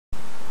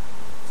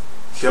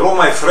Hello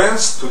my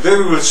friends, today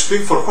we will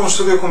speak for home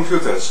studio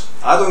computers.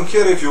 I don't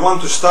care if you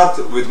want to start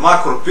with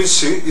Mac or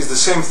PC, it's the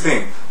same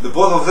thing. The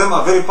both of them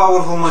are very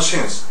powerful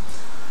machines.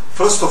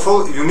 First of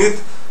all, you need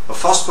a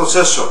fast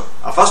processor.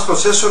 A fast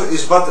processor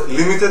is but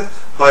limited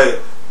by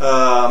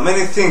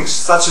many things,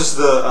 such as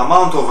the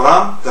amount of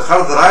RAM, the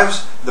hard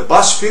drives, the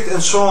bus speed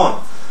and so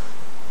on.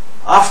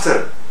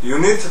 After, you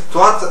need to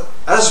add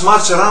as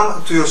much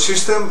RAM to your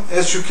system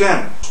as you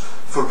can.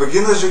 For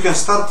beginners you can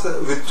start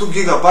with 2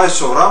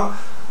 GB of RAM,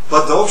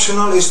 but the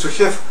optional is to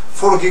have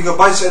 4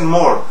 GB and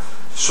more.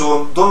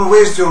 So don't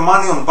waste your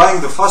money on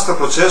buying the faster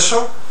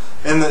processor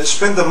and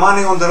spend the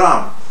money on the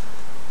RAM.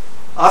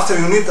 After,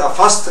 you need a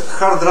fast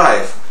hard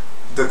drive.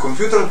 The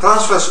computer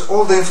transfers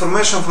all the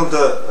information from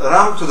the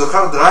RAM to the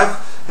hard drive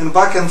and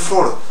back and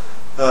forth.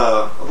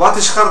 What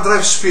is hard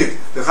drive speed?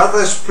 The hard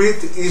drive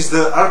speed is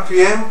the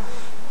RPM,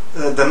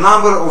 the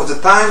number of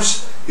the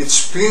times it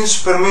spins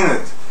per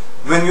minute.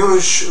 When you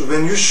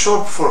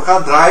shop for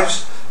hard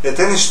drives at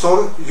any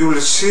store, you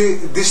will see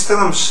these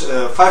terms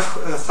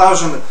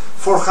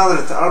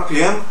 5400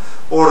 RPM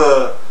or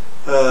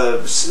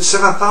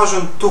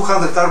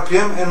 7200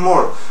 RPM and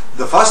more.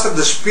 The faster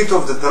the speed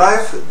of the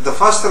drive, the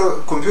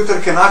faster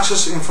computer can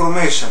access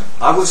information.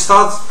 I will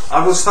start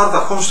a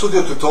home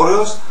studio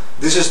tutorials.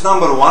 This is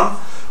number 1.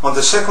 On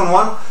the second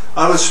one,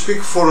 I will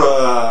speak for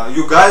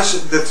you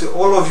guys that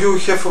all of you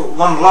have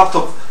one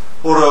laptop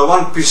or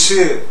one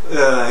PC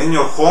in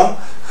your home.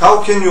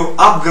 How can you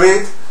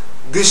upgrade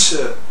this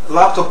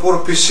laptop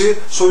or PC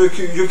so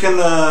you can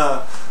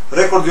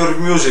record your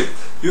music?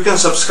 You can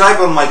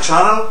subscribe on my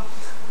channel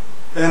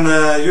and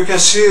you can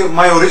see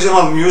my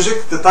original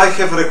music that I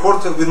have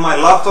recorded with my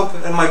laptop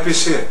and my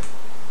PC.